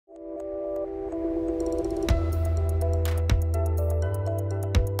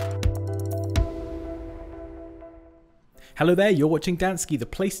Hello there, you're watching Dansky, the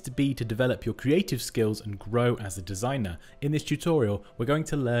place to be to develop your creative skills and grow as a designer. In this tutorial, we're going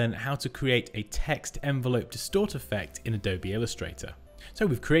to learn how to create a text envelope distort effect in Adobe Illustrator. So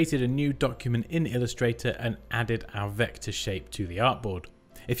we've created a new document in Illustrator and added our vector shape to the artboard.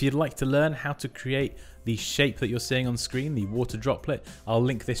 If you'd like to learn how to create the shape that you're seeing on screen, the water droplet, I'll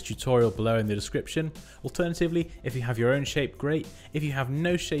link this tutorial below in the description. Alternatively, if you have your own shape, great. If you have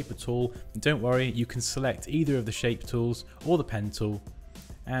no shape at all, don't worry, you can select either of the shape tools or the pen tool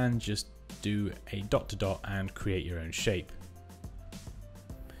and just do a dot to dot and create your own shape.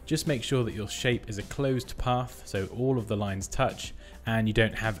 Just make sure that your shape is a closed path, so all of the lines touch and you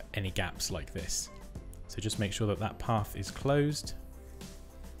don't have any gaps like this. So just make sure that that path is closed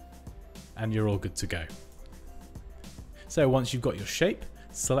and you're all good to go. So once you've got your shape,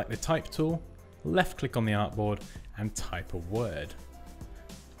 select the type tool, left click on the artboard and type a word.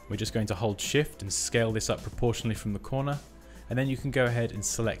 We're just going to hold shift and scale this up proportionally from the corner, and then you can go ahead and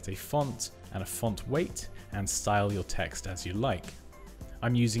select a font and a font weight and style your text as you like.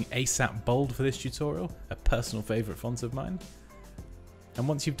 I'm using ASAP Bold for this tutorial, a personal favorite font of mine. And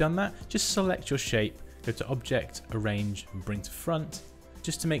once you've done that, just select your shape, go to Object, Arrange and Bring to Front,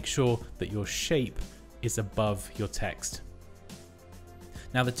 just to make sure that your shape is above your text.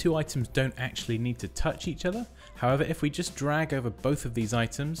 Now the two items don't actually need to touch each other. However, if we just drag over both of these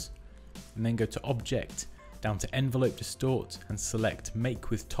items and then go to Object, down to Envelope Distort and select Make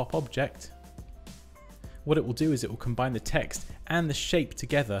with Top Object, what it will do is it will combine the text and the shape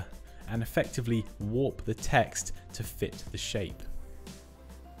together and effectively warp the text to fit the shape.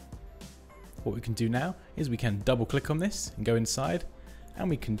 What we can do now is we can double click on this and go inside, and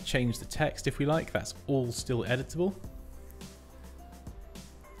we can change the text if we like. That's all still editable.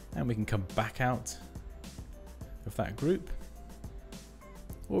 And we can come back out of that group.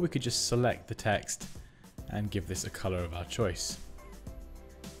 Or we could just select the text and give this a color of our choice.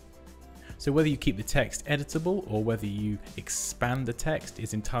 So whether you keep the text editable or whether you expand the text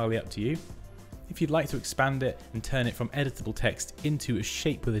is entirely up to you. If you'd like to expand it and turn it from editable text into a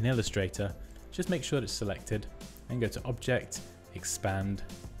shape within Illustrator, just make sure that it's selected and go to Object, Expand,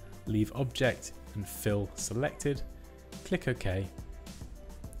 leave Object and Fill selected, click OK,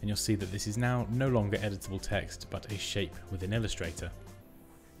 and you'll see that this is now no longer editable text but a shape within Illustrator.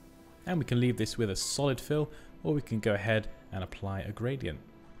 And we can leave this with a solid fill, or we can go ahead and apply a gradient.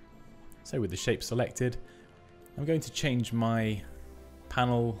 So with the shape selected, I'm going to change my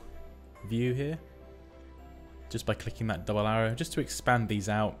panel view here just by clicking that double arrow, just to expand these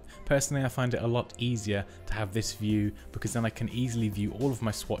out. Personally, I find it a lot easier to have this view because then I can easily view all of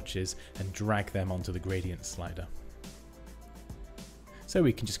my swatches and drag them onto the gradient slider. So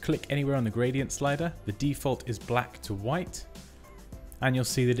we can just click anywhere on the gradient slider. The default is black to white, and you'll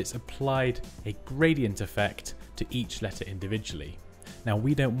see that it's applied a gradient effect to each letter individually. Now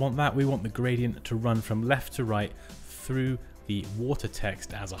we don't want that, we want the gradient to run from left to right through the water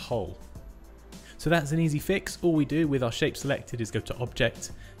text as a whole. So that's an easy fix. All we do with our shape selected is go to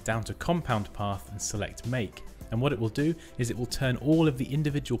Object, down to Compound Path and select Make. And what it will do is it will turn all of the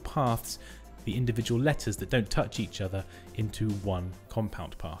individual paths, the individual letters that don't touch each other, into one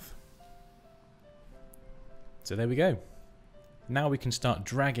compound path. So there we go. Now we can start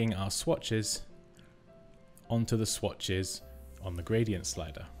dragging our swatches onto the swatches on the gradient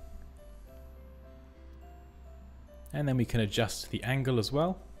slider. And then we can adjust the angle as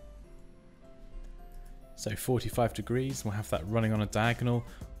well. So 45 degrees, we'll have that running on a diagonal,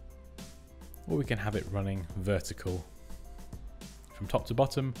 or we can have it running vertical from top to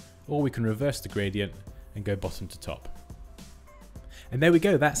bottom, or we can reverse the gradient and go bottom to top. And there we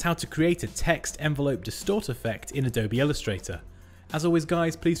go, that's how to create a text envelope distort effect in Adobe Illustrator. As always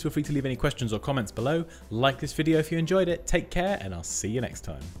guys, please feel free to leave any questions or comments below. Like this video if you enjoyed it, take care, and I'll see you next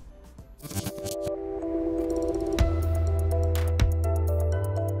time.